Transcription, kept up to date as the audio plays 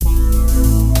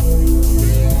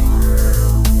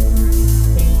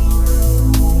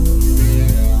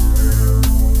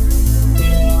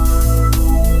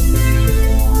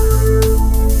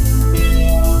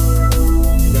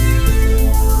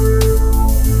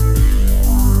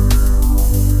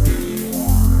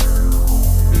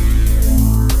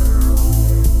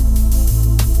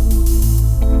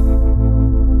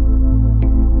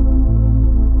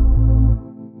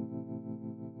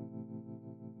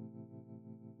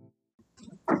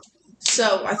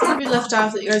So, I think we left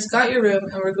off that you guys got your room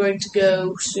and we're going to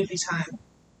go sleepy time.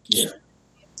 Yeah.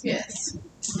 Yes.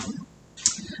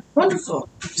 Wonderful.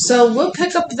 So, we'll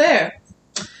pick up there.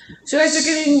 So, you guys are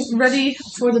getting ready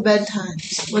for the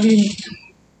bedtimes. What do you need?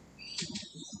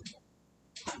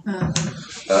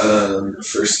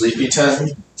 For sleepy time,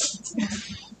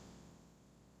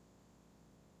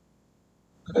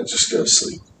 I just go to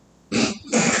sleep.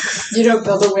 You don't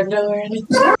build a window or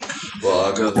anything? Well,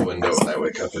 I'll go to the window when I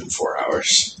wake up in 4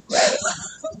 hours.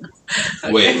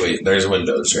 Okay. Wait, there's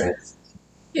windows, right?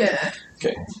 Yeah.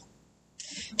 Okay.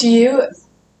 Do you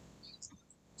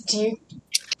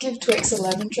give Twix a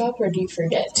lemon drop or do you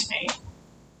forget tonight?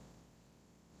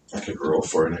 I could roll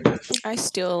for it, I guess. I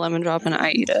steal a lemon drop and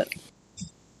I eat it.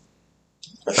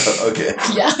 Okay.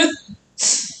 Yeah.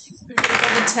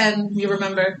 The 10, you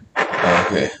remember.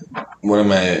 Okay. What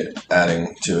am I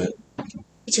adding to it?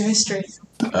 It's your history.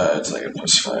 It's like a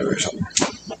 +5 or something.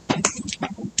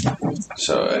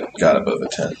 So I got above a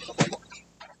 10.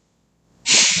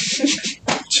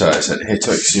 So I said, hey,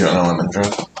 Twix, you want a lemon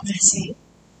drop? I see.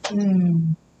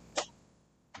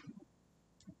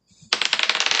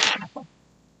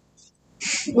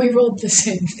 We rolled the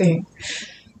same thing.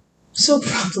 So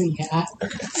probably yeah.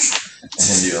 Okay. I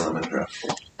hand you a lemon drop.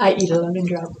 I eat a lemon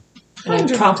drop. And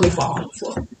I promptly fall on the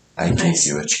floor. I gave Nice.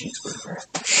 you a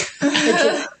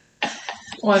cheeseburger.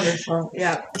 Wonderful.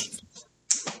 Yeah.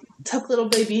 Tuck little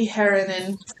baby Heron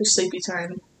in for sleepy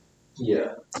time.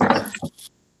 Yeah.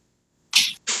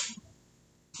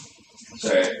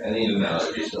 Sorry, I need an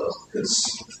allergy pill because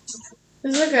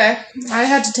It's okay. I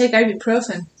had to take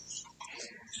ibuprofen.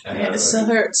 And it still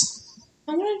hurts.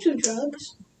 I want to do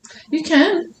drugs. You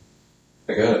can.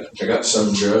 I got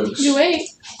some drugs. You wait.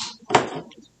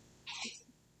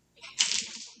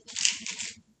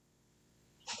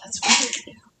 That's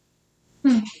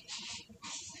weird.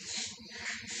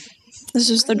 This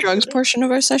is the drugs portion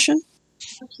of our session.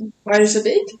 Why is it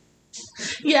big?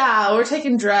 Yeah, we're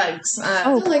taking drugs.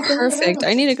 Oh, like that. perfect.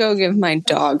 I need to go give my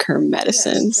dog her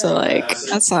medicine. So,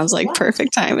 that sounds like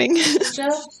perfect timing. Joe?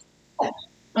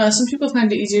 Some people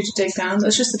find it easier to take down.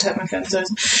 That's just the type my friends are.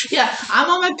 Yeah, I'm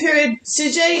on my period.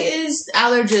 CJ is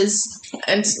allergies,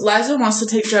 and Liza wants to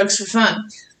take drugs for fun.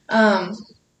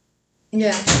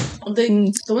 Yeah.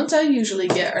 The ones I usually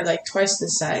get are like twice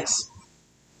this size.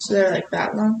 So they're like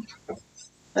that long.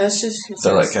 That's just...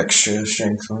 They're like extra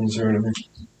strength ones or whatever.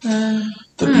 The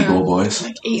Hmm. Beagle Boys.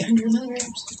 Like 800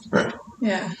 milligrams. Right.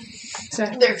 Yeah.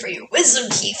 Exactly. They're for your wisdom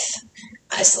teeth.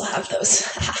 I still have those.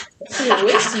 For your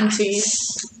wisdom teeth.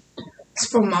 It's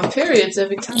for my periods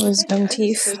every time. Wisdom I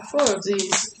teeth. take 4 of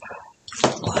these.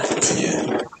 What?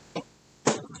 Yeah.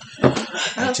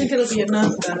 I don't think it'll be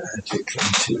enough though. I take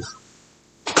them too.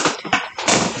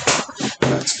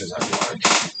 That's because I'm large.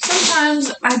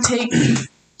 Sometimes I take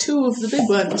 2 of the big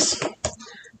ones.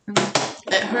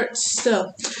 It hurts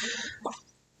still.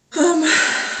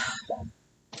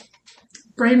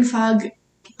 Brain fog,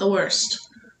 the worst.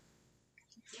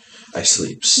 I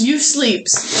sleeps. You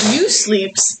sleeps. You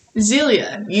sleeps.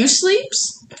 Zelia, you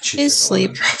sleeps? She Is took sleep.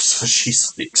 lemon drops, so she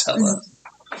sleeps hella.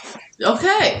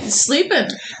 Okay, sleeping.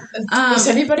 Was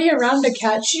anybody around to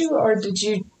catch you, or did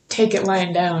you take it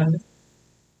lying down?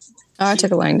 Oh, I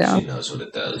took a lying She down. knows what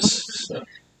it does. So.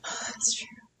 That's true.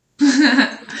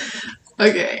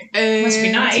 Okay. Must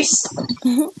be nice.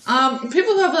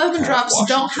 People who have lemon drops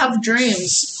don't have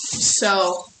dreams.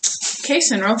 So,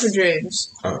 Kason, roll for dreams.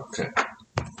 Oh, okay.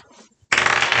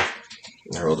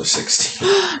 I rolled a 16.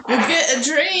 You get a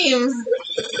dream.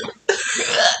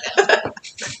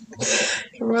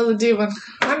 Roll a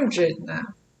D100 now.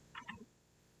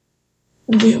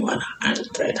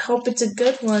 D100. Hope it's a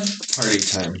good one. Party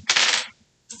time.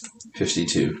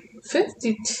 52.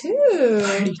 52.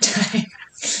 Party time.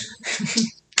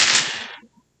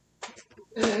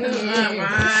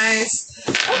 Nice.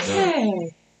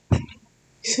 Okay.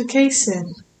 So, Kason,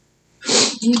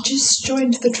 You just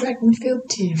joined the track and field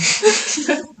team.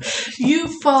 you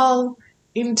fall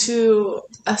into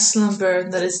a slumber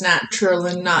that is natural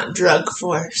and not drug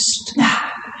forced.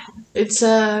 It's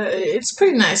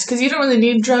pretty nice because you don't really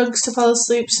need drugs to fall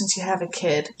asleep since you have a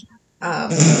kid.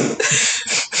 Can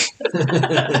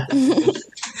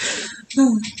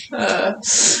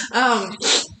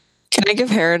I give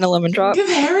Heron a lemon drop? Give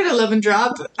Heron a lemon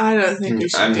drop. I don't think we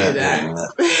should I'm do not that. doing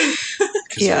that.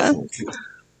 'Cause Yeah. I think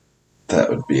that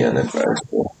would be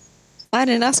unadvisable. I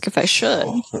didn't ask if I should.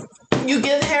 You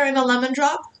give Heron a lemon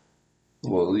drop?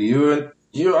 Well, you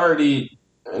already...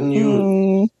 And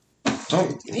you...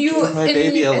 Don't give my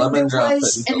baby a lemon drop and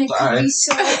he'll die.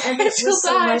 He'll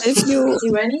die. If you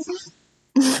do anything?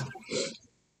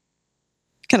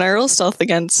 can I roll stealth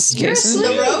against You're Jason?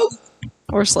 the rogue?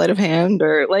 or sleight of hand,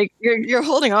 or like you're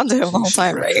holding on to him the whole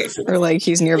time, right? Or like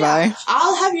he's nearby. Yeah,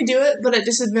 I'll have you do it, but at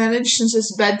disadvantage since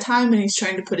it's bedtime and he's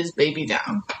trying to put his baby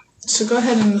down. So go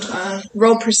ahead and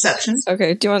roll perception.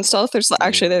 Okay, do you want stealth or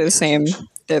actually they're the same.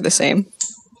 They're the same.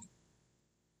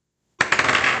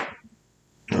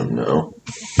 Oh no.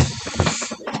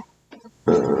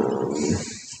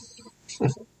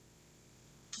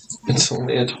 It's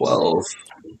only a 12.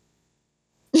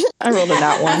 I rolled a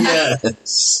nat one.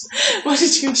 Yes. What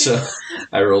did you do? So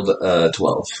I rolled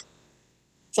 12.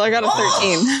 So I got a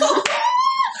 13. You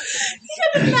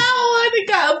got a nat one and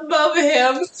got above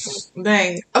him.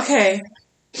 Dang. Okay.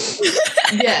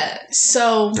 Yeah,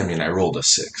 so... I mean, I rolled a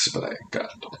 6, but I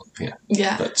got 12.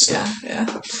 Yeah.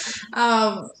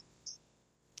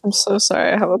 I'm so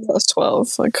sorry. I have a plus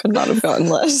 12. I could not have gotten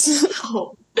less.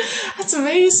 Oh, that's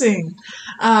amazing.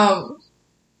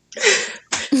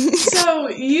 So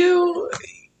you're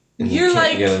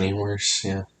like, get any worse,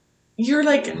 yeah. You're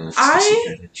like,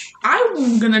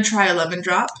 I'm gonna try 11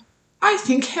 drop. I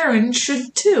think Heron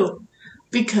should too,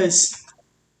 because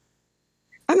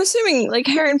I'm assuming like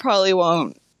Heron probably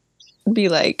won't be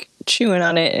like chewing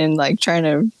on it and like trying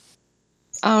to.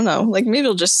 I don't know. Like maybe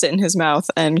it'll just sit in his mouth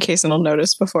and Kaysen will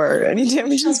notice before any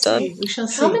damage is done. We shall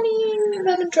see. How many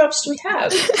 11 drops do we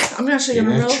have? I'm actually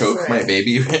gonna roll choke for my it.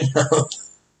 baby right now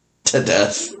to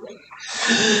death.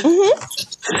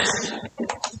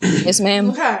 Yes, ma'am.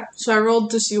 Okay, so I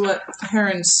rolled to see what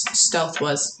Heron's stealth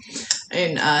was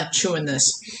in chewing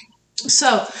this.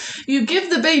 So, you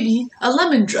give the baby a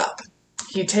lemon drop.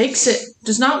 He takes it,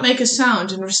 does not make a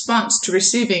sound in response to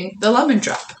receiving the lemon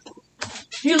drop.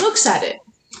 He looks at it.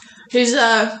 His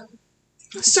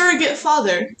surrogate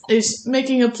father is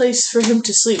making a place for him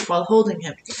to sleep while holding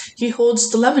him. He holds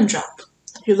the lemon drop.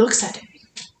 He looks at it.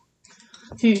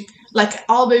 He, like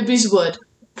all babies would,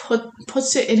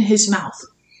 puts it in his mouth.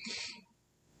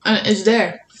 And it's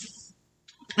there.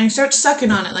 And he starts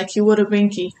sucking on it like he would a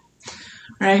binky.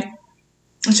 Right?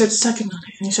 He starts sucking on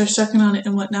it. And he starts sucking on it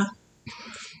and whatnot.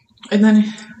 And then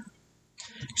he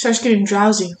starts getting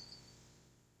drowsy.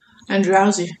 And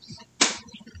drowsy.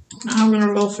 Now I'm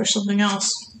gonna roll for something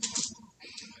else.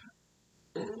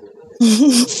 I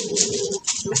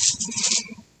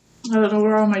don't know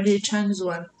where all my D10s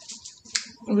went.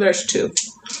 Oh, there's 2.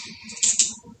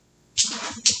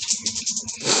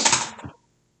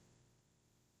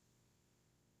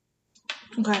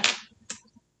 Okay.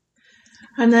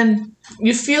 And then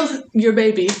you feel your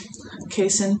baby,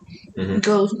 Kaysen,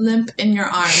 go limp in your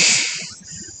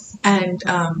arms. And,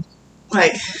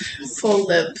 like, full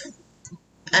limp.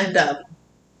 And,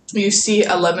 you see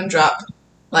a lemon drop,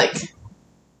 like,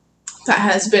 that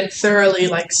has been thoroughly,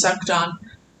 like, sucked on,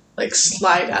 like,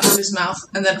 slide out of his mouth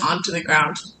and then onto the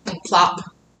ground and plop.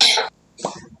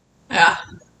 Yeah.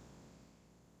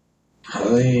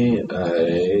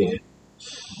 I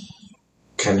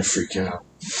kind of freak out.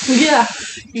 Yeah.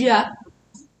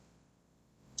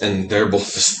 And they're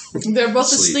both asleep. They're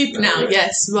both asleep now, right?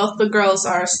 yes. Both the girls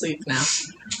are asleep now.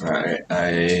 Alright,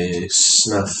 I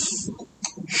snuff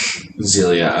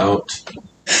Zelia out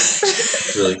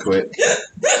really quick.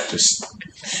 Just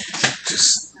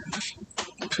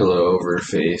pillow over her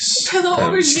face. Pillow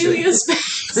over Zelia's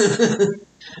face.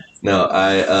 No,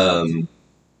 I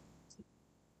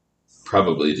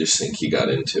probably just think he got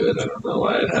into it. I don't know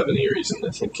why I'd have any reason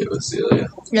to think it was Zelia.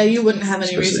 Yeah, you wouldn't have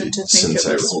any Especially reason to think since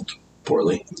it was. I rolled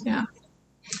poorly. Yeah.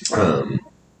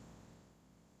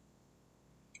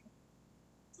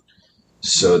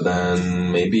 So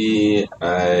then maybe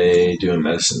I do a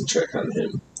medicine check on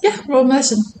him. Yeah, roll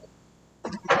medicine.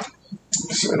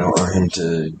 So I don't want him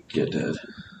to get dead.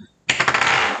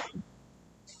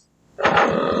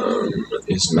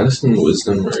 Is medicine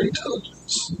wisdom or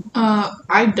intelligence?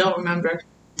 I don't remember.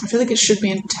 I feel like it should be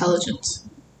intelligence.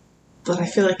 But I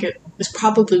feel like it is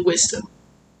probably wisdom.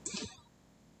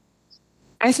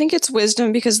 I think it's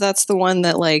wisdom because that's the one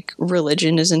that like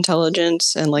religion is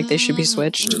intelligence and like they should be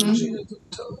switched. Religion is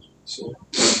intelligence. Yeah.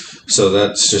 So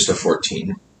that's just a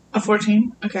 14. A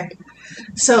 14? Okay.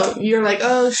 So you're like,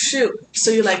 oh shoot. So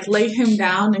you like lay him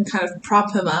down and kind of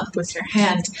prop him up with your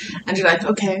hand. And you're like,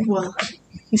 okay, well,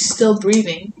 he's still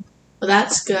breathing. Well,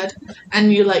 that's good.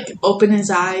 And you like open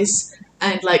his eyes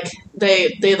and like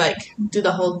they like do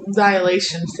the whole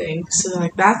dilation thing. So they're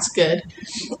like, that's good.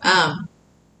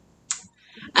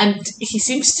 And he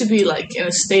seems to be like in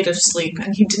a state of sleep,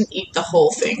 and he didn't eat the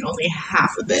whole thing, only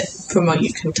half of it, from what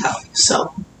you can tell.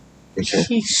 So Okay.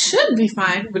 he should be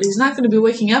fine, but he's not going to be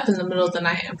waking up in the middle of the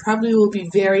night, and probably will be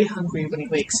very hungry when he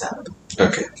wakes up.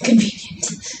 Okay.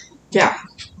 Convenient. Yeah.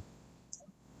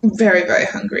 Very, very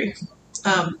hungry.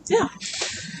 Yeah.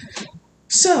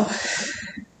 So,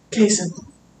 Kason,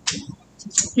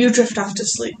 you drift off to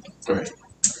sleep. Right.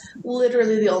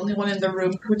 Literally the only one in the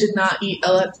room who did not eat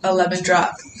a lemon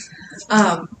drop.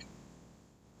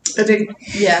 I think,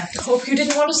 yeah. Hope you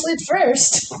didn't want to sleep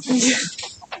first.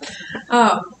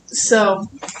 So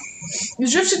you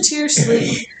drift into your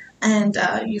sleep, and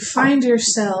you find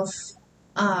yourself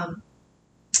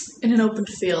in an open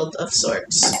field of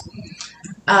sorts.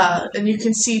 And you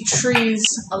can see trees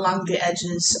along the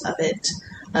edges of it,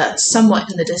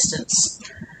 somewhat in the distance.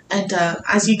 And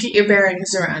as you get your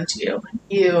bearings around you,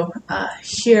 you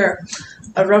hear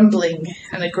a rumbling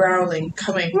and a growling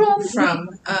coming from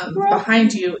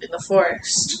behind you in the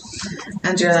forest.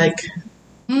 And you're like,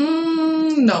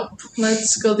 nope,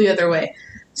 let's go the other way.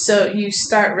 So you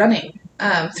start running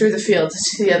through the field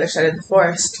to the other side of the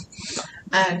forest.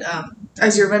 And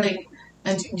as you're running,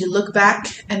 and you look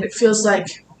back, and it feels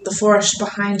like the forest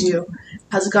behind you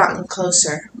has gotten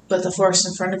closer, but the forest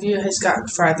in front of you has gotten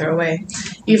farther away,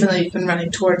 even though you've been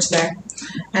running towards there.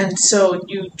 And so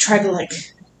you try to,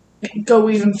 go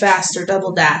even faster,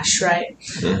 double dash, right?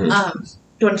 Mm-hmm.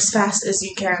 Going as fast as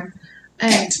you can.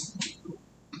 And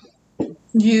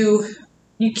you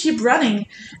keep running,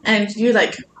 and you,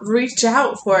 reach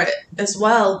out for it as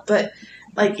well, but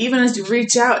even as you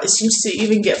reach out, it seems to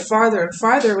even get farther and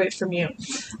farther away from you,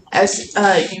 as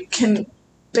you can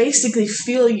basically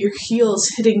feel your heels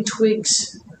hitting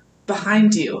twigs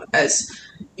behind you, as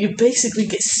you basically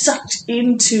get sucked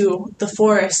into the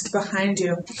forest behind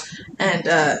you, and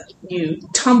you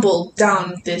tumble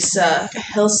down this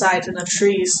hillside in the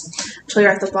trees until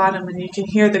you're at the bottom, and you can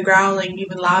hear the growling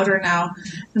even louder now,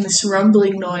 and this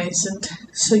rumbling noise. And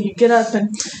so you get up,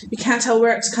 and you can't tell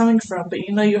where it's coming from, but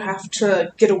you know you have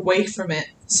to get away from it.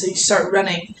 So you start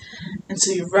running, and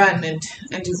so you run, and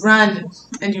you run,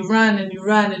 and you run, and you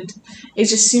run, and it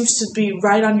just seems to be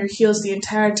right on your heels the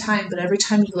entire time, but every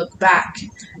time you look back,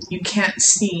 you can't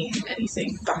see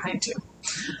anything behind you.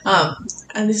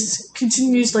 And this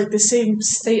continues, the same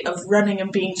state of running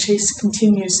and being chased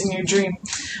continues in your dream,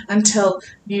 until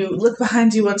you look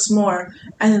behind you once more,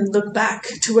 and then look back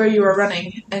to where you were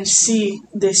running, and see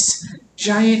this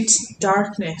giant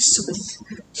darkness with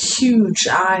huge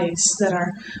eyes that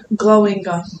are glowing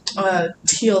a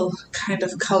teal kind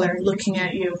of color, looking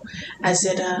at you as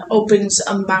it opens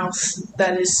a mouth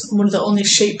that is one of the only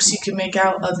shapes you can make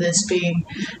out of this being,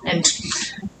 and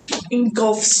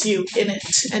engulfs you in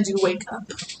it, and you wake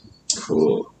up.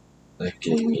 Cool. Like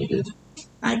getting needed.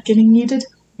 Like getting needed?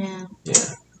 Yeah.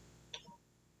 Yeah.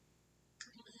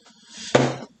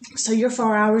 So your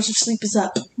 4 hours of sleep is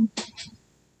up.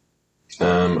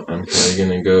 I'm probably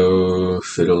gonna go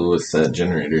fiddle with that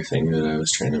generator thing that I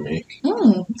was trying to make.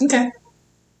 Okay.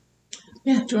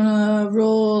 Yeah, do you wanna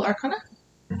roll Arcana?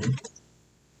 Mm-hmm.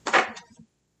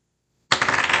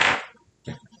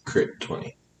 Crit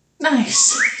 20.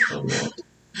 Nice.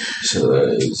 So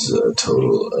that is a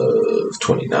total of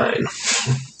 29.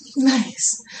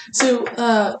 Nice. So,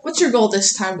 what's your goal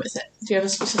this time with it? Do you have a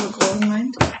specific goal in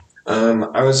mind?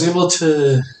 I was able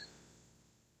to...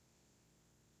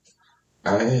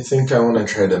 I think I want to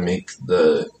try to make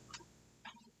the...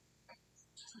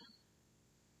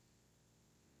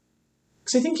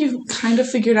 Because I think you kind of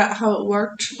figured out how it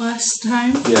worked last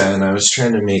time. Yeah, and I was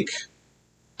trying to make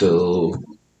the,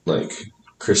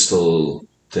 crystal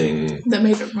thing... That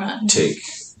made it run. Take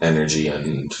energy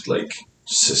and,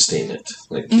 sustain it.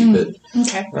 Keep it.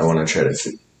 Okay. I want to try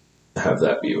to have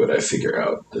that be what I figure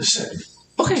out this time.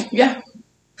 Okay, yeah.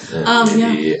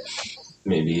 And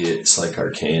maybe it's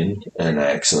arcane, and I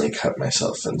accidentally cut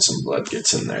myself, and some blood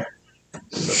gets in there. And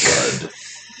the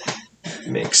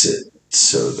blood makes it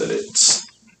so that its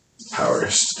power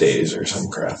stays or some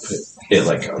crap.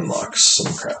 It unlocks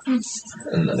some crap,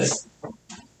 and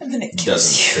then it kills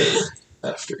doesn't fade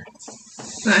after.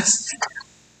 Nice.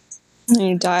 And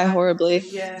you die horribly.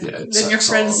 Yeah. It Then your sucks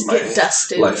friends all get my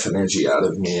dusted. life energy out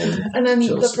of me, And then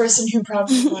kills the person who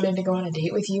probably wanted to go on a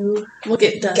date with you Will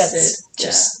get dusted. gets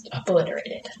just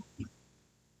obliterated.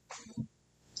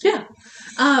 Yeah.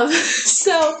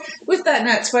 So with that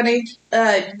nat 20,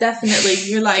 definitely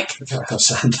you're like how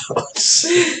sad that was.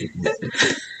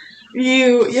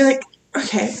 you're like,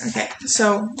 okay.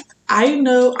 So I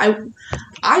know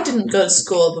I didn't go to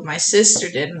school, but my sister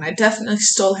did, and I definitely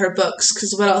stole her books,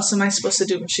 because what else am I supposed to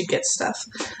do when she gets stuff?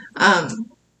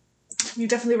 You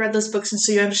definitely read those books, and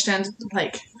so you understand,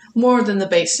 more than the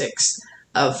basics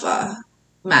of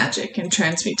magic and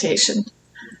transmutation.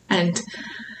 And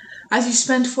as you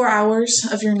spend 4 hours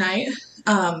of your night,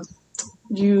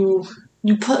 you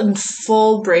put in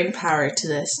full brain power to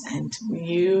this, and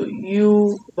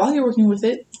you while you're working with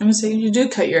it, I'm gonna say you do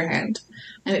cut your hand,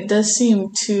 and it does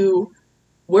seem to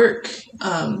work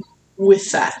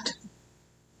with that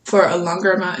for a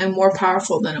longer amount and more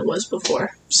powerful than it was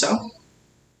before. So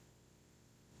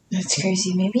That's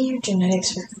crazy. Maybe your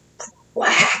genetics are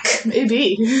whack.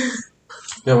 maybe.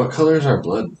 Yeah, what color is our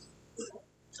blood?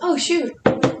 Oh, shoot.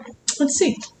 Let's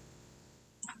see.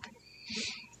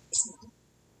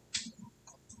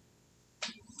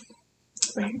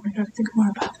 Wait, I gotta think more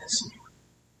about this.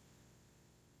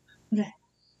 Okay.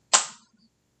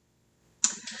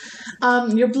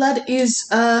 Your blood is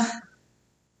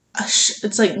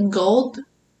it's like gold,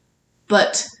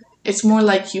 but it's more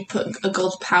like you put a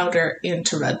gold powder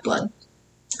into red blood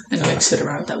and mix it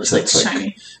around. That was So like it's like-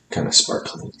 shiny, Kind of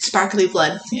sparkly. sparkly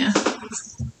blood. Yeah.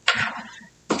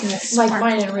 Like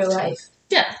mine in real life.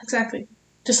 Yeah, exactly.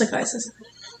 Just like Liza's.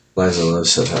 Liza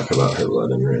loves to talk about her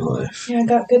blood in real life. Yeah, I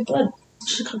got good blood.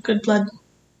 She's got good blood.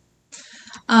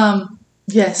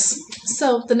 Yes.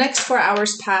 So the next 4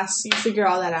 hours pass. You figure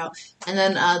all that out, and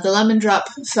then the Lemon Drop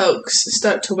folks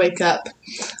start to wake up.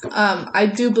 I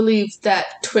do believe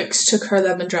that Twix took her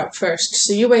Lemon Drop first,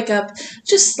 so you wake up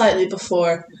just slightly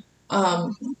before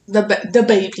the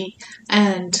baby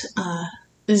and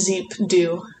Zeep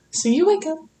do. So you wake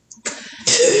up.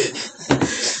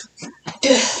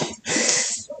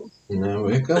 And I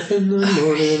wake up in the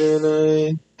morning and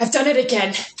I I've done it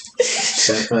again.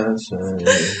 step outside.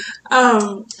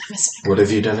 What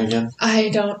have you done again? I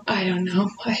don't know.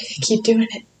 I keep doing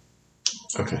it.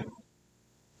 Okay.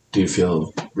 Do you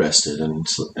feel rested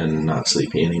and not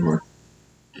sleepy anymore?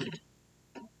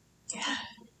 Yeah.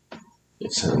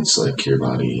 It sounds like your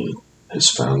body has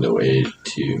found a way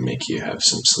to make you have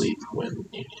some sleep when you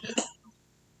need it.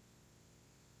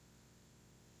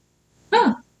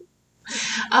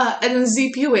 And then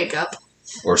Zeep, you wake up.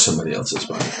 Or somebody else's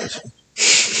body has.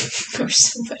 Or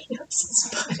somebody else's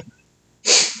body.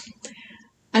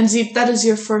 And Zeep, that is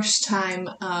your first time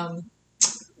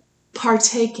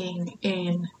partaking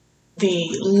in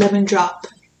the Lemon Drop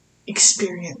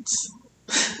experience.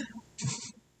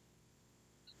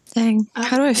 Dang.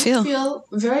 How do I feel? I feel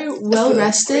very well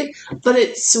rested, but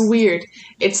it's weird.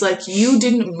 It's like you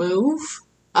didn't move.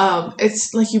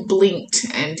 It's like you blinked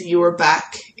and you were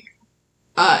back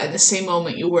in the same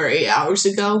moment you were 8 hours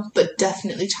ago, but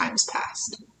definitely time's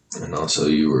passed. And also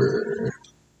you were...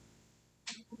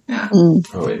 Yeah. Mm.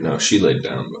 Oh wait, no, she laid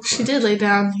down before. She did lay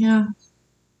down, yeah.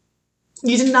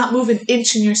 You did not move an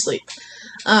inch in your sleep.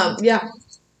 Yeah.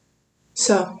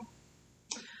 So,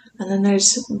 and then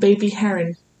there's baby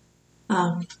Heron.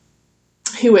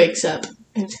 He wakes up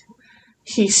and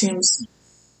he seems...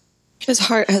 His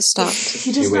heart has stopped.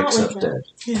 He He does not wakes wake up up. dead.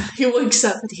 Yeah, he wakes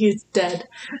up and he's dead.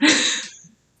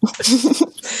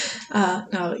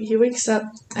 No, he wakes up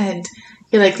and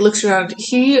he looks around.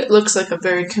 He looks like a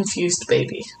very confused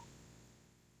baby.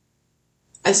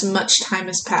 As much time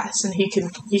has passed, and he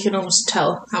can almost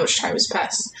tell how much time has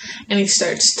passed, and he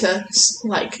starts to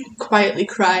quietly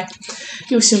cry.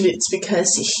 You assume it's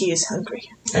because he is hungry.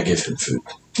 I give him food.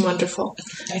 Wonderful.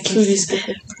 Food is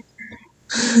good.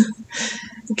 I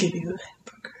give you a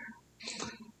hamburger.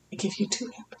 I give you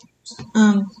 2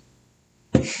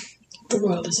 hamburgers. The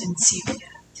world is in sepia.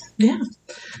 Yeah.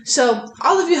 So,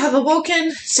 all of you have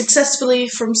awoken successfully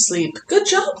from sleep. Good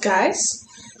job, guys.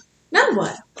 Now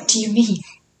what? What do you mean?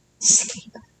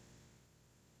 Sleep.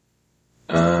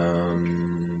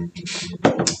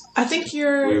 I think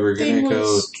your We were thing gonna go.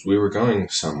 was... We were going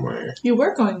somewhere, You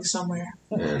were going somewhere.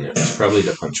 and it was probably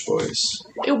to Punch Boys.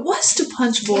 It was to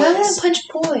Punch Why don't Boys. I punch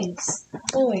boys?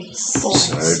 Boys.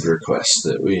 So I would request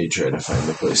that we try to find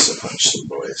a place to punch some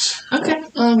boys. Okay.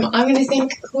 I'm gonna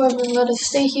thank whoever let us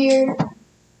stay here.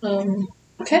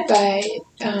 Okay. By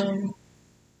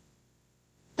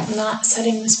not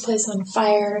setting this place on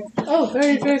fire. Oh,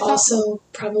 very, very thoughtful. Also,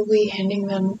 probably handing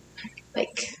them a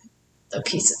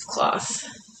piece of cloth.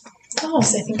 Oh,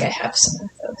 Because I think I have some of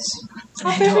those. how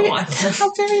I very, don't want them.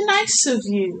 how very nice of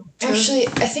you. Actually,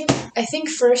 I think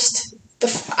first.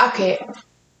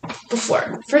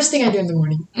 Before first thing I do in the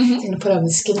morning, Mhm. I'm gonna put on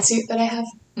the skin suit that I have.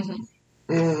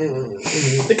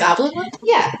 The goblin one?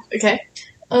 Yeah. Okay.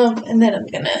 And then I'm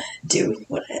gonna do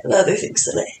the other things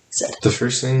that I said. The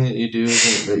first thing that you do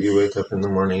is that you wake up in the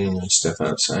morning and you step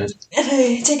outside. And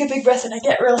I take a big breath and I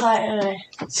get real high and I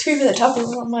scream at the top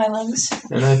of my lungs.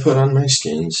 And I put on my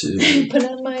skin suit. Put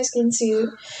on my skin suit.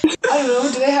 I don't know.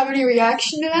 Do they have any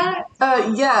reaction to that?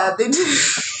 Yeah, they do.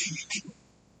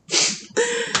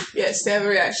 Yes, they have a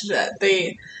reaction to that.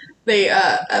 They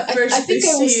at first I they think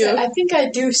I will see you. I think I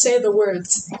do say the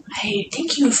words. I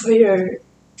thank you for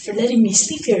letting me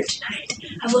sleep here tonight.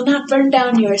 I will not burn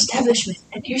down your establishment.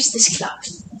 And here's this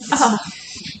cloth. Ah.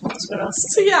 That's what I'll say.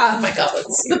 So yeah, Oh my god,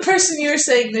 let's see. the person you're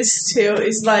saying this to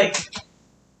is like,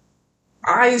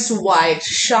 eyes wide,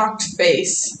 shocked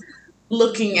face,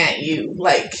 looking at you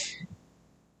like,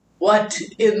 what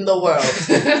in the world?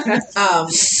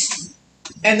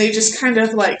 And they just kind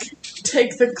of like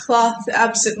take the cloth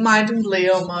absent-mindedly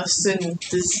almost and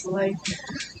just like,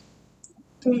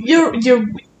 you're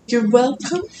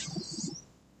welcome.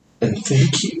 And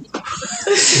thank you.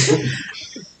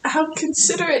 How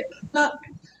considerate, not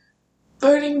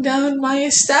burning down my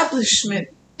establishment.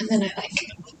 And then I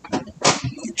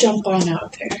jump on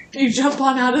out there. You jump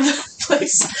on out of the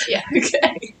place. Yeah.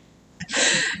 Okay.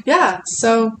 Yeah,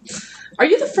 so are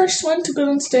you the first one to go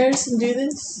downstairs and do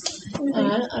this? I don't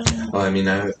know. Well, I mean,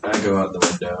 I go out the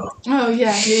window. Oh,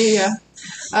 yeah.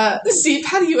 Zeep,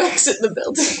 how do you exit the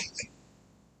building?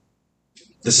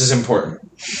 This is important.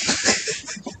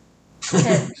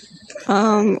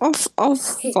 I'll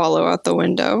follow out the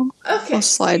window. Okay. I'll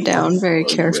slide down very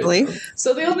carefully.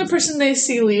 So the only person they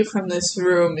see leave from this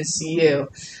room is you.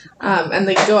 And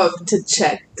they go up to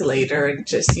check later and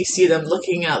just you see them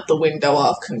looking out the window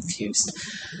all confused.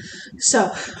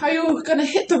 So, are you gonna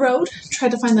hit the road? Try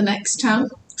to find the next town?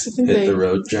 'Cause I think Hit the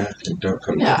road, Jack, and don't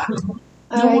come Yeah. back.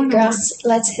 Alright, girls,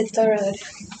 let's hit the road.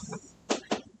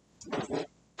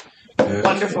 Okay.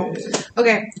 Wonderful.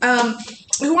 Okay,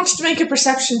 who wants to make a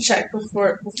perception check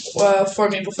for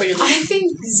me before you leave? I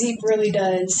think Zeep really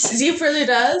does. Zeep really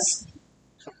does?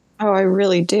 Oh, I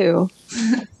really do.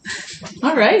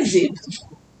 Alright, Zeep.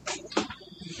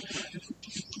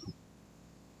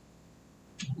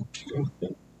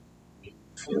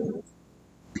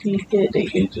 You get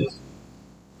it.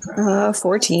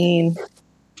 14.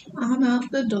 I'm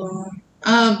out the door.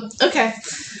 Okay.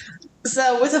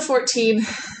 So with a 14,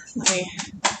 let me.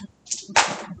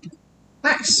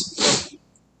 Nice.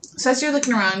 So as you're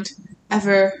looking around,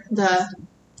 Ever the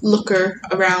looker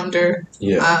arounder,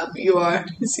 Yeah. you are.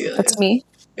 Celia. That's me.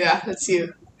 Yeah, that's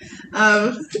you.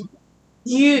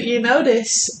 You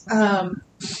notice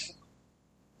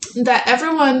that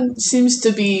everyone seems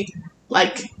to be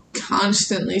like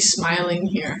constantly smiling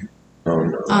here. Oh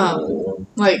no.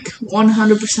 Like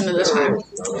 100% of the time. No.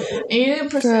 And you didn't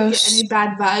perceive Gross. any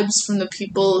bad vibes from the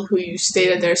people who you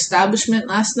stayed at their establishment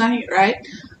last night, right?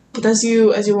 But as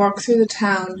you walk through the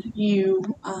town, you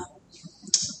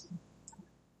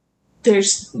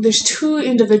there's two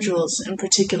individuals in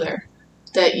particular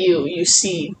that you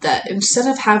see that instead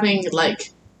of having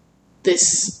like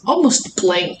this almost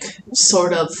blank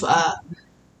sort of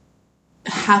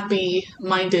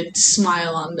happy-minded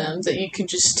smile on them that you could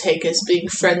just take as being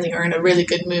friendly or in a really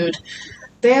good mood,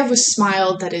 they have a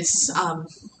smile that is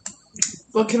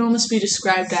what can almost be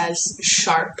described as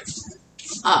sharp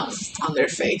on their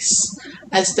face.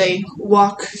 As they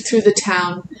walk through the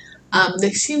town,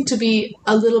 they seem to be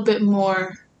a little bit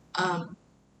more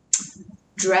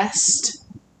dressed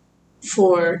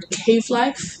for cave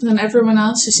life than everyone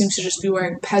else, who seems to just be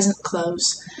wearing peasant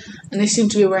clothes. And they seem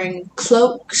to be wearing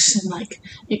cloaks, and like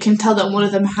you can tell that one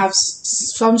of them has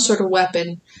some sort of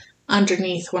weapon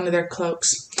underneath one of their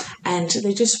cloaks. And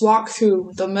they just walk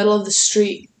through the middle of the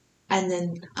street, and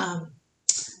then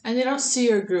and they don't see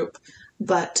your group,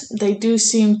 but they do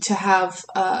seem to have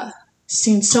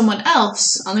seen someone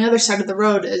else on the other side of the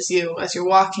road as you're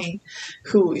walking,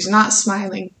 who is not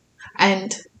smiling,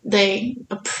 and they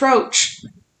approach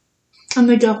and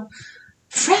they go,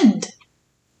 "Friend,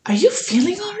 are you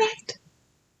feeling all right?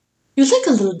 You look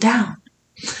a little down."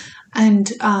 And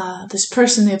this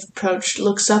person they've approached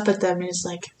looks up at them and is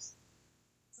like,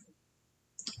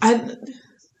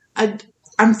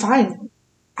 I'm fine.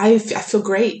 I feel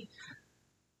great."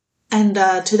 And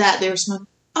to that they respond,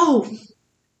 "Oh,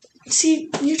 see,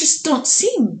 you just don't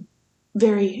seem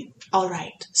very all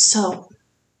right. So,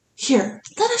 here,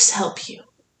 let us help you."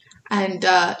 And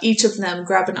each of them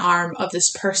grab an arm of this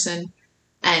person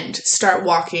and start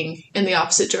walking in the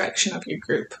opposite direction of your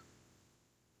group.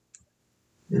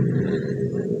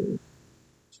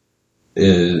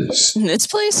 This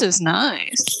place is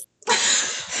nice.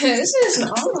 This is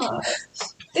not.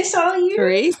 This all you?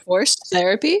 3, forced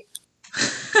therapy.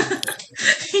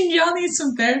 Y'all need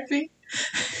some therapy?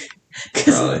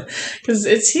 Probably. Because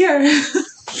it's here.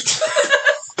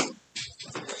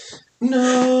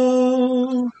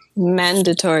 No.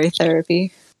 Mandatory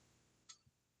therapy.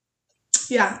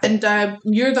 Yeah, and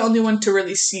you're the only one to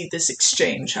really see this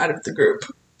exchange out of the group.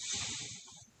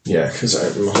 Yeah, because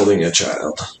I'm holding a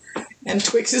child. And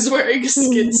Twix is wearing a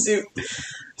skin suit,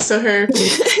 so her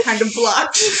is kind of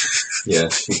blocked. Yeah,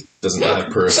 she doesn't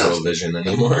have peripheral vision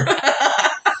anymore.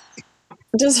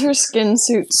 Does her skin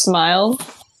suit smile?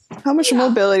 How much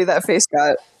mobility that face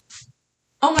got?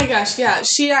 Oh my gosh, yeah.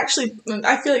 She actually,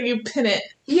 I feel like you pin it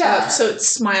up so it's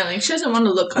smiling. She doesn't want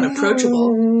to look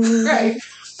unapproachable. Right.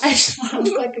 I just want to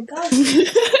look like a goblin.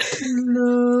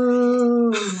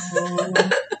 No.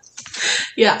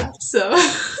 Yeah, so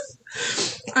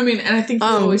I mean, and I think you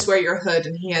always wear your hood,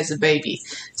 and he has a baby,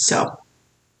 so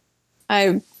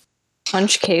I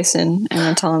punch Kason and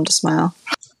I tell him to smile.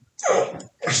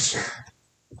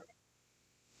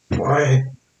 Why?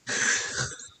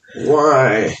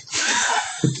 Why?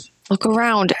 Look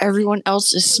around. Everyone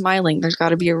else is smiling. There's got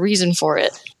to be a reason for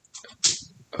it.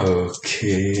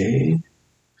 Okay.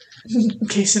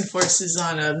 Kason forces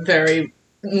on a very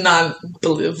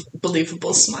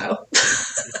non-believable smile.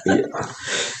 Yeah.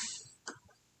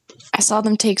 I saw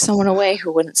them take someone away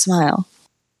who wouldn't smile.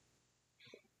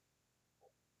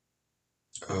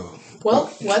 Oh.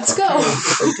 Well, let's go.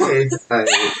 Okay.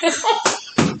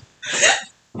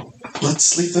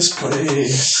 Let's leave this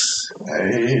place.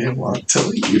 I want to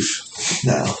leave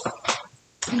now.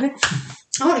 Okay.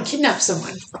 I want to kidnap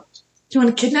someone. You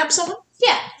want to kidnap someone?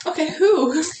 Yeah. Okay,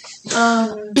 who?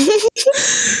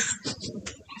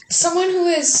 Someone who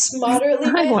is moderately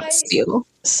I my want to height. steal.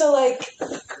 So, like,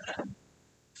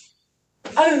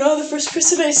 I don't know, the first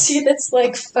person I see that's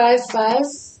like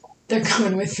 5'5", they're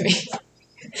coming with me.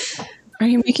 Are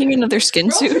you making another skin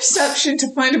Roll suit? perception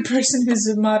to find a person who's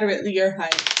moderately your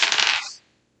height.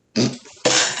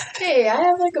 Hey, I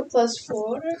have like a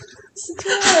 +4. It's a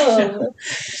 12.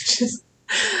 Just,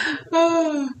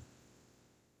 oh.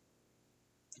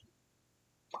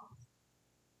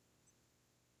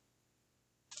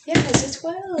 Yeah, it's a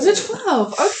 12. It's a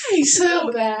 12. Okay,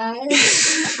 so So bad.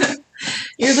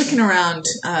 you're looking around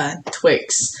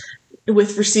Twix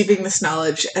with receiving this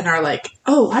knowledge and are like,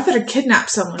 oh, I better kidnap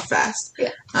someone fast.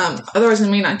 Yeah. Otherwise I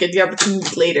may not get the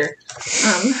opportunity later.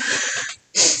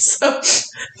 So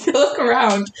you look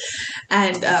around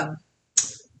and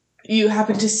you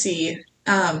happen to see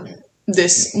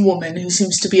this woman who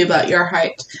seems to be about your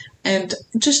height and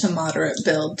just a moderate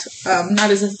build. Not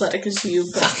as athletic as you,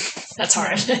 but That's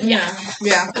hard. yeah.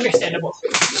 Understandable.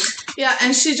 Yeah,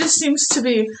 and she just seems to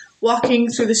be walking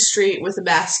through the street with a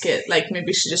basket, like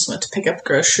maybe she just went to pick up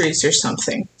groceries or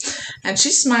something. And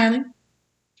she's smiling.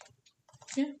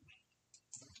 Yeah.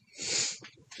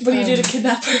 What do you do to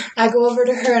kidnap her? I go over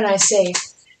to her and I say,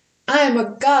 I'm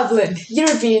a goblin.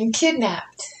 You're being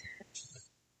kidnapped.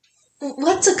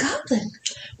 What's a goblin?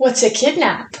 What's a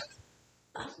kidnap?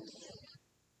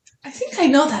 I think I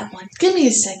know that one. Give me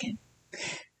a second.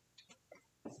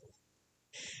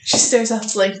 She stares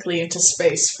off blankly into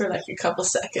space for like a couple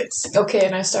seconds. Okay,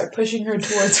 and I start pushing her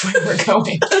towards where we're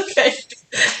going. Okay.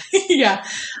 Yeah.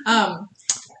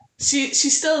 She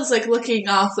still is like looking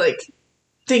off, like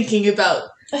thinking about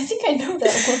I think I know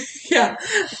that one. yeah,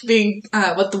 being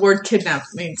what the word kidnap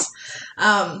means.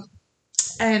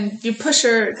 And you push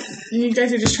her. You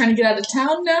guys are just trying to get out of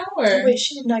town now, or Wait,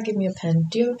 she did not give me a pen.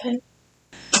 Do you have a pen?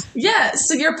 yeah.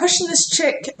 So you're pushing this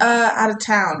chick out of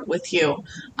town with you.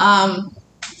 I'm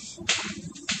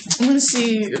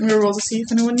gonna roll to see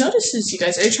if anyone notices you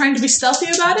guys. Are you trying to be stealthy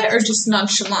about it, or just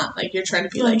nonchalant? Like you're trying to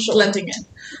be like Nonchalant. blending in.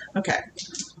 Okay.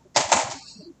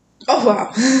 Oh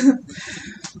wow.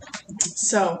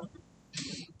 So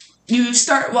you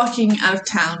start walking out of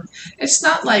town. It's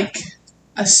not like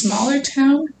a smaller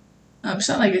town. It's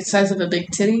not like the size of a big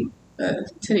titty.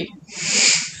 Titty.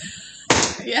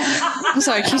 Yeah. I'm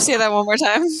sorry, can you say that one more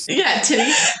time? Yeah,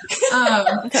 titty.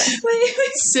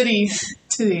 City.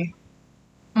 Titty.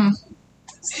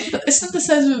 It's not the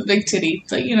size of a big titty,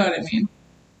 but you know what I mean.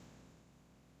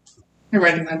 You're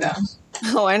writing that down.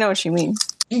 Oh, I know what you mean.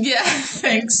 Yeah,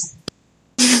 thanks.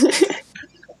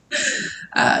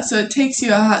 So it takes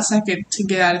you a hot second to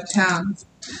get out of town.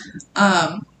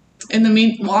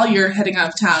 While you're heading out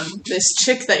of town, this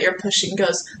chick that you're pushing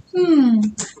goes,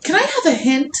 can I have a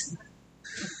hint?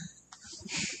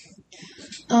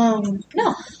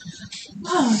 No.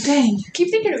 Oh, dang. Keep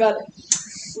thinking about it.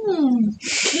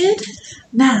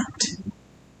 Kidnapped.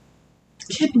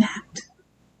 Kidnapped.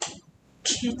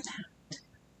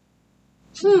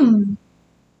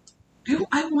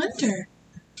 I wonder.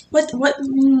 What,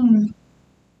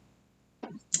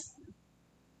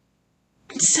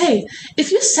 Say,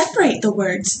 if you separate the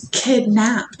words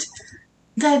kidnapped,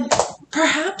 then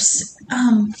perhaps,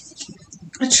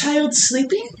 a child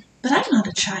sleeping? But I'm not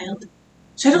a child.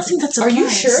 So I don't think that's a Are you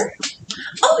sure?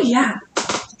 Oh, yeah.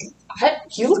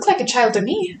 You look like a child to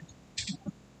me.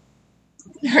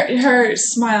 Her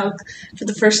smile, for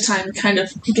the first time, kind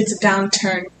of gets a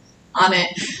downturn on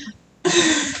it.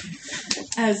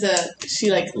 As she,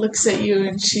 like, looks at you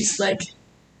and she's like,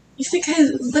 you think I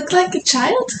look like a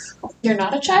child? You're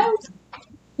not a child?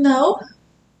 No.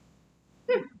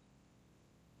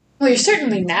 Well, you're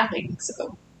certainly napping,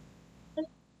 so.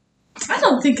 I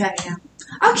don't think I am.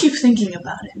 I'll keep thinking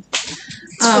about it.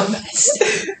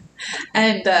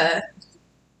 And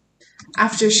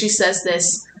after she says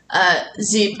this,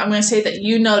 Zeep, I'm going to say that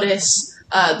you notice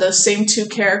those same two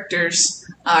characters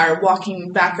are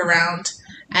walking back around,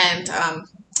 and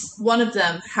one of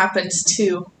them happens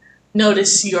to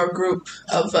notice your group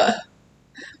of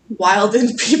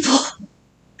wildened people,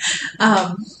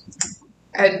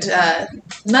 and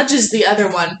nudges the other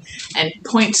one and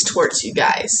points towards you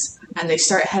guys, and they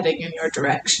start heading in your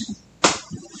direction.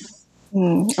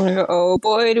 I'm gonna go, oh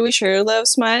boy, do we sure love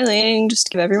smiling. Just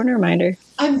to give everyone a reminder.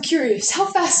 I'm curious, how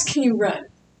fast can you run?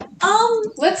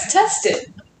 Let's test it.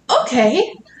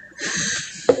 Okay.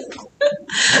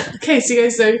 Okay, so you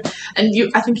guys are, and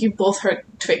I think you both heard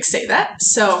Twix say that,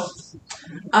 so,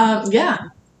 yeah.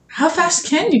 How fast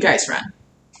can you guys run?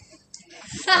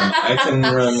 I can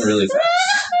run really fast.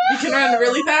 You can run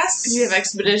really fast because you have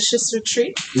expeditious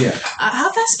retreat. Yeah.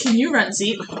 How fast can you run,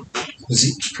 Zeep?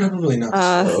 Zeke's probably not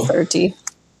slow. 30.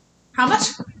 How much?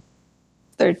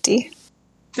 30.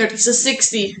 30, so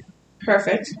 60.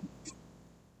 Perfect.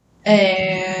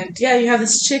 And, yeah, you have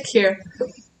this chick here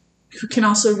who can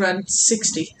also run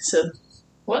 60, so,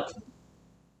 what?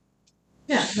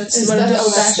 Yeah, that's Is what that a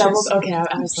that's dash doubled? is. Okay,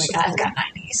 I was like, I've got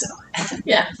 90, so.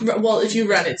 Yeah, well, if you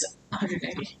run, it's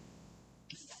 180.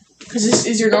 Because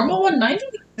is your normal one 90?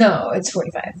 No, it's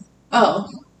 45. Oh,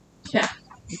 yeah.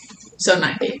 So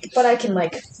 90. But I can,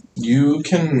 like, You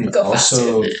can Go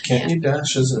also... faster. Can't you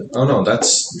dash as a... Oh, no,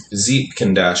 that's... Zeep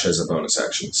can dash as a bonus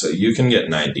action, so you can get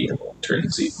 90 in one turn,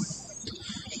 Zeep.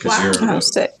 Because Wow. you're... Oh,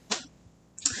 sick.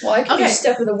 well, I can Okay. do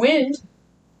Step of the Wind.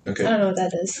 Okay. I don't know what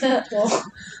that is. Well,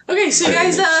 Okay, so you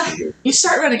guys, you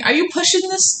start running. Are you pushing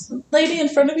this lady in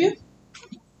front of you?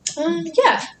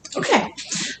 yeah. Okay.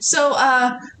 So,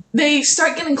 they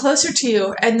start getting closer to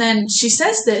you, and then she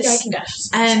says this. Yeah, I can dash.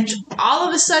 And all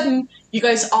of a sudden, you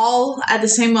guys all at the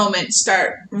same moment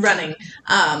start running.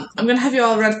 I'm gonna have you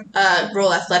all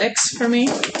roll athletics for me.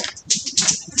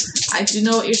 I do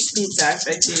know what your speeds are,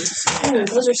 but I do. Ooh,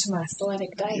 those are some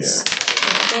athletic dice.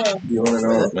 You want to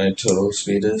know what my total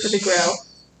speed For the is? grill.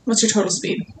 What's your total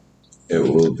speed? It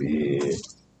will be...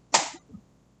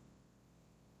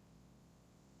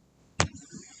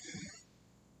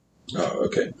 Oh,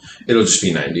 okay. It'll just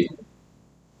be 90.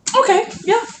 Okay,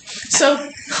 yeah. So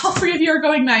all three of you are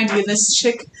going 90, and this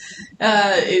chick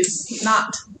is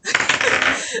not.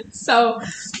 So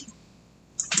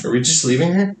Are we just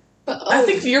leaving her? But, I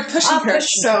think you're pushing I'm her.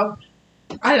 pushing So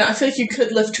I don't know. I feel like you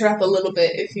could lift her up a little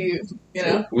bit if you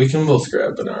know. We can both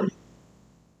grab an arm.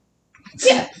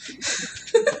 yeah.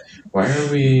 Why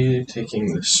are we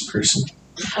taking this person?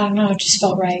 I don't know, it just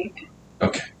felt right.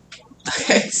 Okay.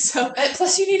 Okay, so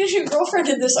Plus, you need a new girlfriend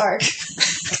in this arc.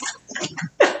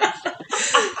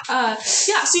 yeah,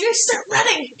 so you guys start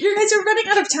running. You guys are running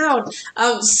out of town,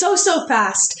 so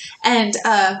fast. And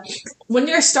when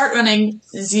you start running,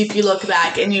 Zeep, you look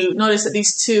back and you notice that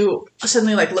these two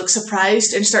suddenly look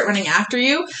surprised and start running after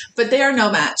you. But they are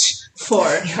no match for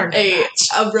a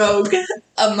rogue,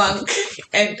 a monk,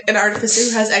 and an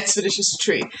artificer who has expeditious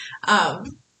retreat.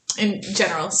 In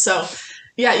general, so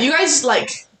yeah, you guys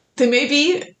they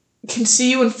maybe can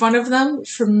see you in front of them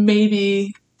for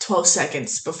maybe 12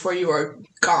 seconds before you are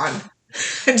gone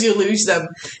and you lose them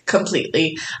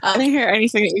completely. I didn't hear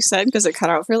anything that you said because it cut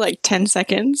out for 10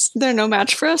 seconds. They're no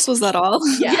match for us. Was that all?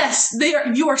 Yeah. Yes, they are.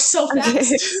 You are so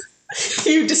fast.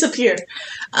 Okay. You disappear.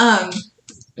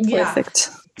 Yeah. Perfect.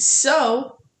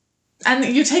 So, and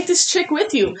you take this chick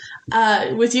with you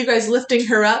guys lifting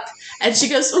her up, and she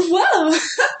goes, "Whoa,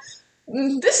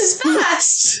 this is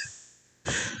fast."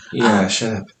 Yeah,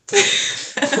 shut up.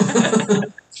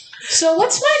 So,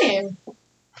 what's my name?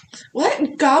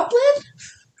 What, goblin?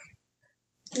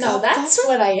 No, that's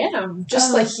what I am.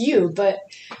 Just like you, but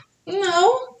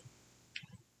No.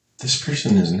 This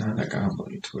person is not a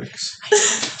goblin, Twix.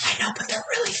 I know, but they're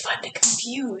really fun to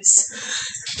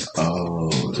confuse.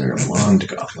 Oh, they're a wand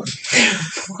goblin.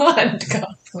 Wand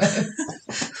goblin.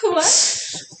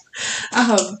 What?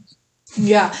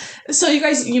 Yeah. So you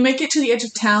guys, you make it to the edge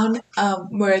of town,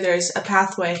 where there's a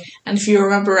pathway, and if you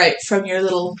remember right from your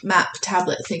little map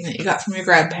tablet thing that you got from your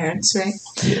grandparents, right?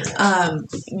 Yeah.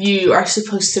 You are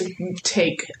supposed to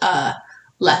take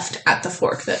left at the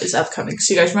fork that is upcoming.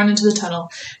 So you guys run into the tunnel.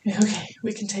 And you're, okay,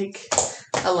 we can take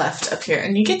a left up here,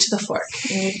 and you get to the fork,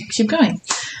 and you keep going.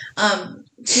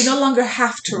 So you no longer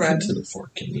have to run. To the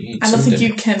fork and you eat I don't some think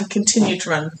dinner. you can continue to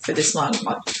run for this long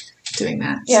while doing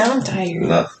that. Yeah, I'm tired.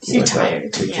 No, You're without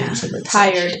tired, taking yeah. some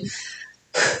Tired.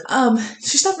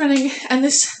 She stopped running, and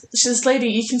this lady,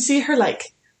 you can see her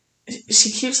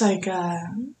she keeps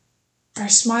her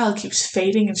smile keeps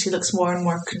fading, and she looks more and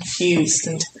more confused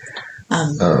and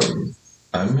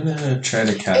I'm gonna try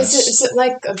to cast. Is it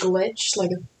like a glitch? Like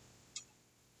a...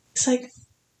 It's like,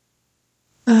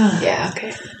 Yeah,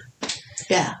 okay.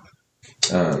 yeah.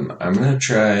 I'm gonna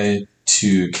try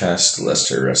to cast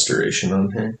Lesser Restoration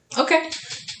on her Okay.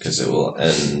 because it will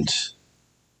end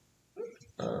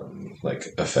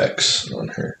effects on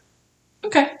her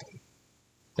Okay.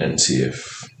 and see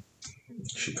if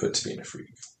she quits being a freak.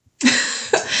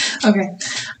 Okay.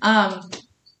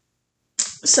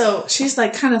 So she's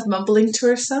like kind of mumbling to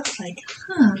herself, like,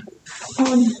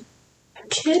 a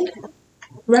kid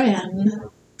ran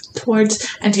towards,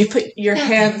 and you put your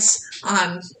hands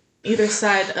on either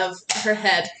side of her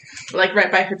head, like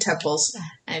right by her temples,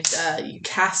 and you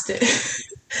cast it.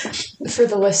 For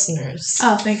the listeners.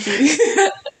 Oh, thank you.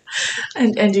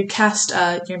 and you cast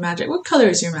your magic. What color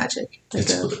is your magic? Like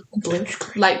It's a blue,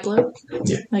 light blue.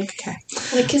 Yeah. Like okay.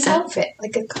 Like his outfit,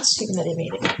 like a costume that he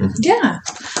made it. Yeah.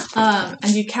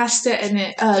 And you cast it, and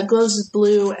it glows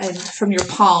blue, and from your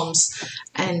palms,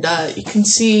 and you can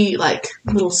see like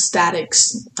little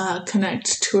statics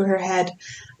connect to her head,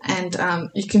 and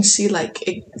you can see like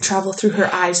it travel through her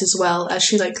eyes as well as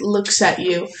she like looks at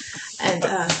you, and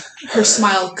her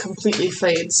smile completely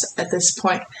fades at this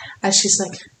point as she's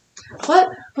like,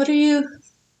 What are you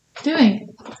doing?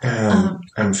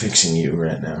 I'm fixing you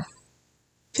right now.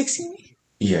 Fixing me?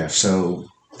 Yeah, so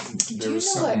Do there you was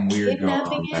know something what weird going on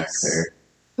kidnapping back is? there.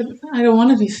 But I don't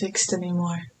want to be fixed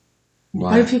anymore.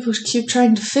 Why Why? do people keep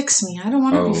trying to fix me? I don't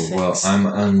want to be fixed. Well, I'm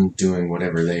undoing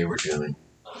whatever they were doing.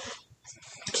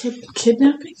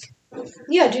 Kidnapping?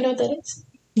 Yeah, do you know what that is?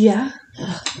 Yeah.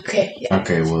 Okay, yeah.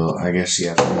 Okay, well, I guess,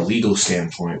 yeah, from a legal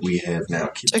standpoint, we have now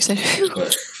Excited.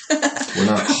 but we're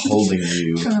not holding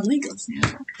you From a legal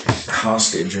standpoint.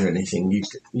 hostage or anything.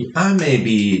 I may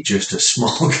be just a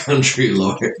small country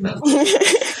lawyer. No,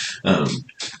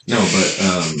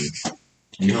 but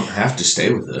you don't have to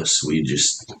stay with us.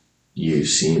 You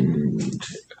seemed,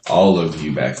 all of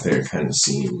you back there kind of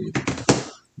seem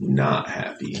not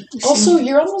happy. Also,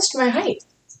 you're almost my height,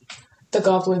 the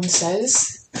goblin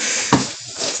says.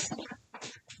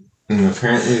 And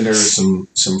apparently there were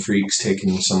some freaks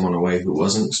taking someone away who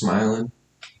wasn't smiling.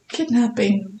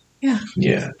 Kidnapping. Yeah.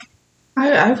 Yeah,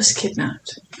 I was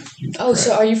kidnapped. Oh,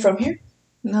 so are you from here?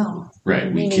 No. right.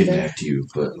 We Me neither. kidnapped you,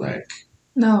 but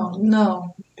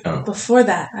No. Oh. Before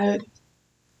that,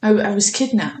 I was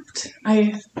kidnapped.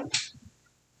 I'm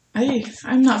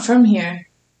not from here.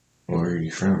 where are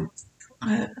you from?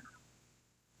 I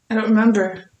don't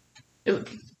remember. It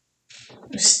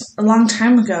was a long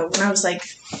time ago when I was like,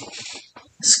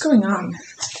 what's going on?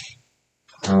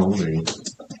 How old are you?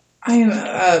 I am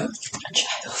A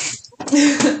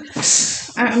child.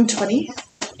 I'm 20.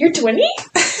 You're 20?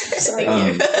 Sorry.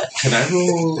 Can I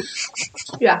roll?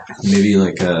 Yeah. Maybe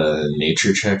like a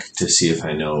nature check to see if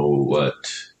I know what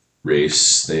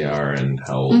race they are and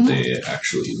how old they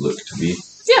actually look to be.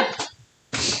 Yeah.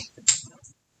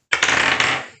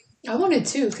 I wanted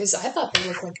to, because I thought they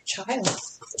looked like a child.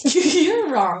 You're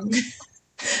wrong.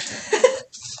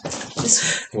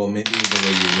 Well, maybe the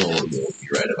way you roll, you'll be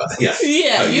right about it. Yeah.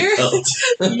 Yeah, How you you're felt.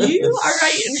 you are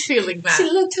right in feeling She's a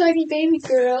that. little tiny baby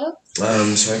girl.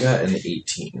 So I got an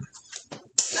 18.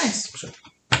 Nice.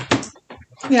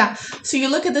 Yeah. So you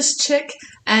look at this chick,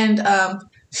 and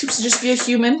she seems to just be a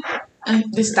human.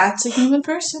 That's a human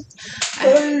person.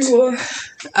 And,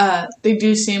 they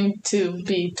do seem to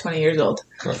be 20 years old,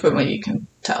 from what you can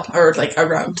tell, or like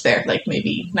around there, like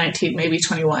maybe 19, maybe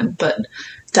 21, but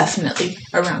definitely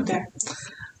around there.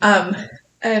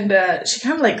 And she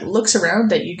kind of like looks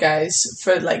around at you guys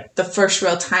for like the first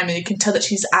real time, and you can tell that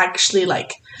she's actually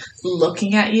like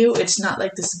looking at you. It's not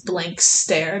like this blank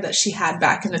stare that she had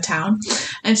back in the town,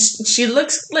 and she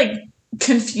looks like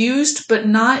confused, but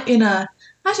not in a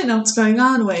I don't know what's going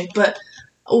on way, but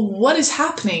what is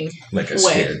happening Like a way.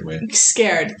 scared way.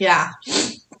 Scared, yeah.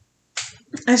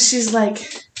 And she's like,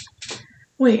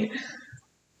 wait,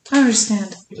 I don't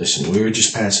understand. Listen, we were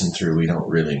just passing through. We don't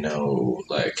really know,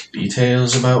 like,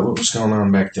 details about what was going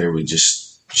on back there.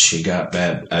 She got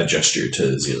bad. I gestured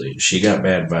to Zelia. She got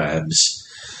bad vibes,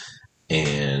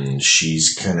 and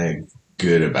she's kind of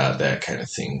good about that kind of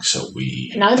thing. So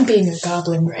And I'm being a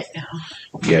goblin right now.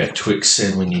 yeah, Twix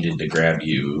said we needed to grab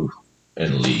you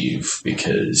and leave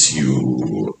because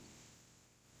you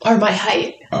Or my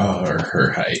height. are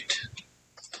her height.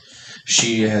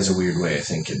 She has a weird way of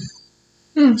thinking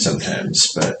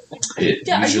sometimes, but it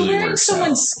Yeah, are you usually wearing works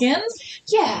someone's out. skin?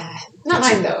 Yeah. Not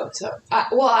mine, though. So,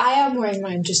 I am wearing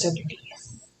mine just underneath.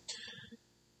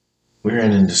 We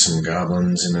ran into some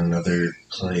goblins in another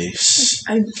place.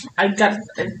 I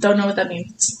don't know what that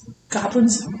means.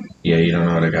 Goblins? Yeah, you don't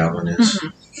know what a goblin is?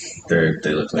 They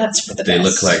look like That's for the they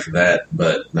best. look like that,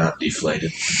 but not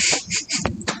deflated.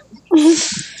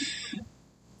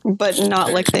 But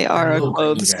not like they are They're little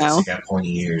whiny clothes guys. now. They got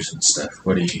pointy ears and stuff.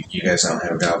 What do you guys don't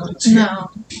have goblins here? No.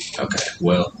 Okay,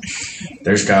 well,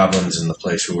 there's goblins in the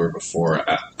place we were before.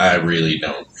 I really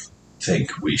don't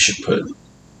think we should put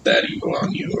that evil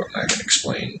on you. I'm not going to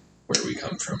explain where we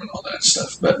come from and all that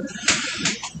stuff. But,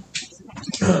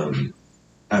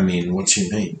 I mean, what's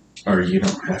your name? Or you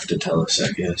don't have to tell us,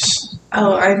 I guess.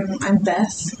 Oh, I'm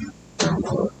Beth.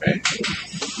 Oh, okay.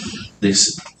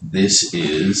 This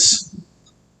is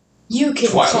You can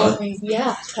Twyla. call me.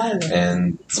 Yeah, Twyla.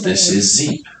 and this is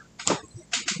Zeep.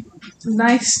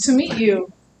 Nice to meet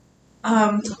you.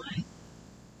 Like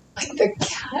the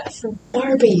cat from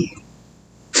Barbie.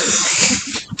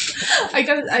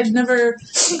 I've never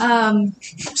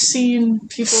seen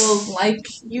people like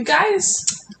you guys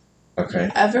Okay,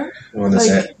 ever. what does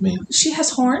Like- that mean? She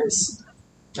has horns.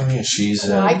 Oh yeah, she's.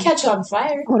 Well, I catch on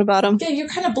fire. What about him? Yeah, you're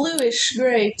kind of bluish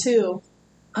gray too.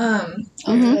 I'm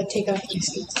Mhm. gonna take off my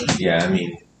skin. Yeah, I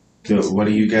mean, what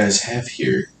do you guys have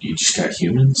here? You just got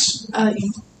humans?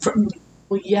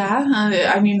 Well, yeah.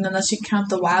 I mean, unless you count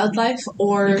the wildlife You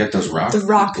or got those rock the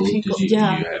rock people. Did you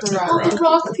Yeah, have the the rock. Oh, the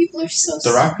rock people are so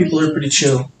The rock people are sweet. pretty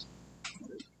chill.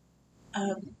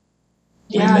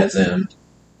 We yeah, met them.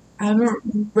 I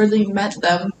haven't really met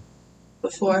them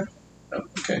before. Oh,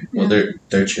 okay, well Yeah.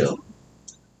 they're chill.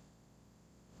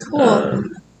 Cool.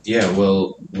 Yeah,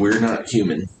 well, we're not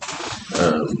human.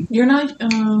 You're not.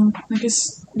 I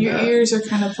guess your No. ears are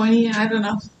kind of pointy. I don't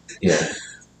know. Yeah,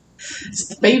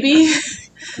 Baby.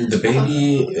 the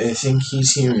baby. I think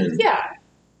he's human. Yeah.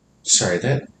 Sorry,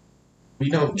 that we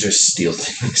don't just steal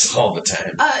things all the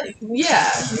time. Yeah.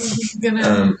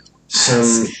 Gonna.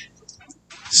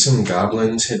 Some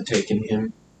goblins had taken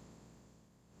him.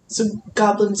 So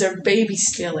goblins are baby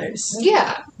stealers.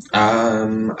 Yeah.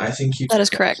 I think you. That is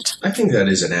correct. I think that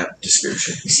is an apt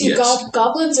description. See, Yes,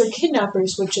 goblins are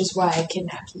kidnappers, which is why I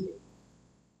kidnapped you.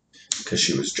 because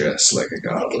she was dressed like a Like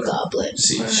goblin. a goblin.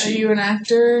 See, Are she you an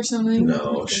actor or something?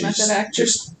 no, Like a she's method actor?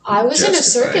 just I was in a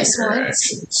justifying circus her once.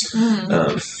 actions.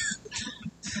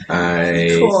 Mm.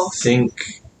 I Cool.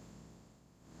 think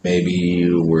maybe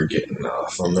we're getting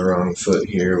off on the wrong foot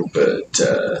here, but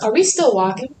Are we still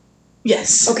walking?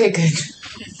 Yes. Okay, good.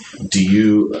 do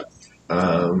you,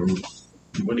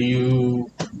 what do you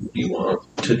want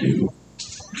to do?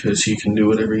 Because you can do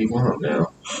whatever you want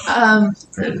now.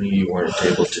 Apparently you weren't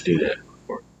able to do that.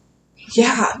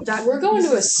 Yeah. That We're going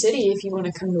to a city if you want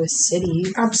to come to a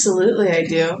city. Absolutely, I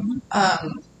do.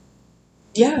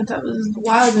 Yeah, that was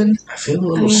wild and I feel a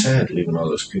little sad leaving all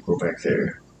those people back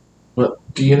there. Well,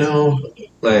 do you know,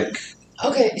 like,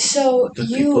 Okay, so The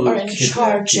you people are who in kidnapped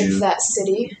charge you- of that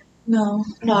city. no.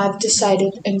 No, I've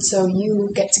decided, and so you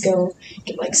get to go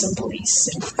get like some police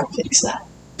and fix that.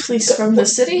 Police from the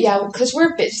city? Yeah, because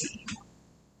we're busy.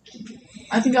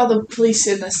 I think all the police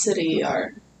in the city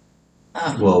are.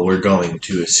 well, we're going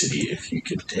to a city if you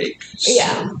could take some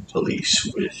Yeah. police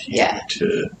with you Yeah.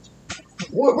 to...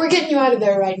 We're getting you out of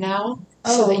there right now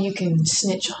so Oh. that you can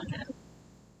snitch on them.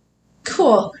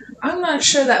 Cool. I'm not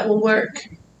sure that will work.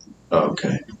 Oh,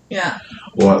 okay. Yeah.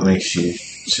 What makes you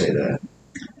say that?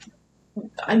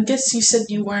 I guess you said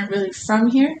you weren't really from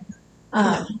here.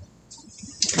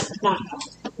 Not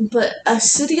But a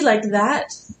city like that,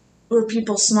 where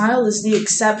people smile, is the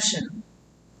exception.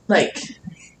 Like,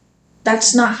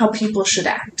 that's not how people should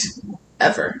act.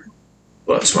 Ever.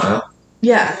 What, smile?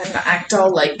 Yeah, and act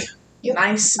all, like, Yep.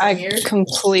 nice I and weird.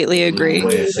 completely agree.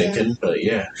 Way of thinking, but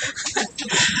yeah,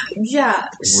 Yeah.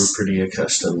 we're pretty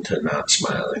accustomed to not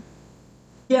smiling.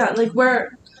 Yeah, like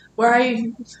where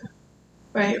I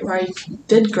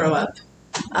did grow up,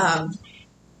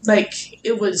 like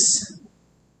it was.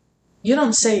 You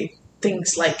don't say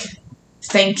things like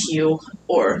 "thank you"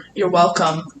 or "you're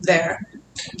welcome" there.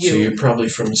 So you're probably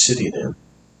from the city then.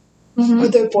 Mhm. Are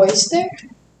there boys there?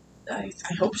 I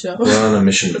hope so. We're on a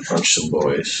mission to punch some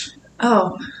boys.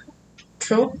 Oh,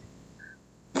 cool.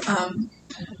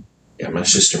 Yeah, my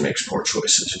sister makes poor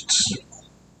choices.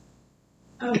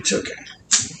 Oh. It's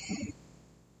okay.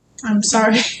 I'm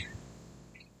sorry.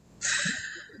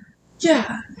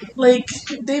 Yeah, like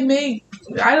they may.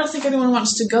 I don't think anyone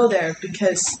wants to go there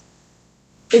because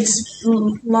it's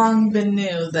long been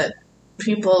new that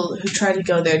people who try to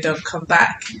go there don't come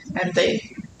back, and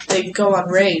they go on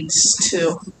raids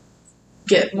to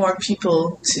get more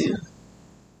people to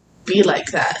be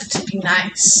like that, to be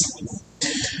nice.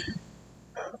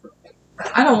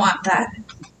 I don't want that.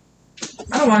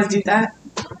 I don't want to do that.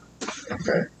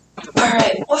 Okay.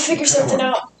 Alright, we'll figure something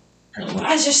out.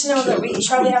 I just know that we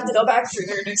probably have to go back through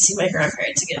there to see my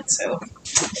grandparents again, so.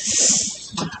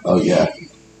 Oh, yeah.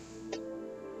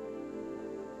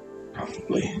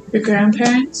 Probably. Your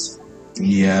grandparents?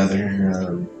 Yeah,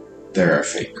 they're our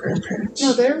fake grandparents.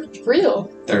 No, they're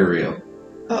real. They're real.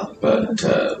 Oh. But,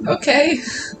 Okay.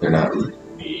 they're not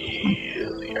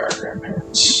really our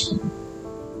grandparents.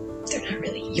 They're not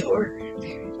really your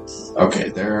grandparents. Okay,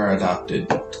 they're our adopted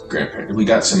grandparents. We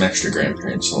got some extra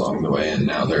grandparents along the way, and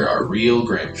now they're our real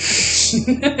grandparents.